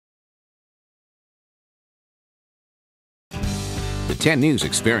The 10 News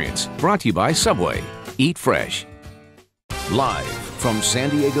Experience, brought to you by Subway. Eat fresh. Live from San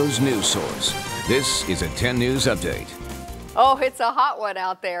Diego's news source, this is a 10 News Update. Oh, it's a hot one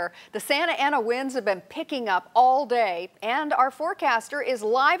out there. The Santa Ana winds have been picking up all day, and our forecaster is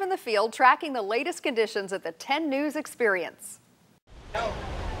live in the field tracking the latest conditions at the 10 News Experience.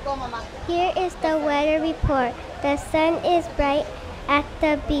 Here is the weather report. The sun is bright at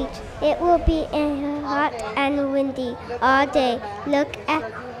the beach. It will be hot and windy all day. Look at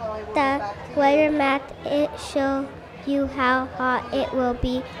the weather map. It shows you how hot it will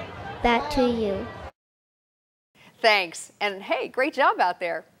be. Back to you. Thanks. And hey, great job out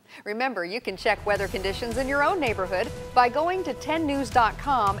there. Remember, you can check weather conditions in your own neighborhood by going to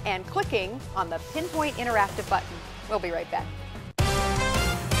 10news.com and clicking on the Pinpoint Interactive button. We'll be right back.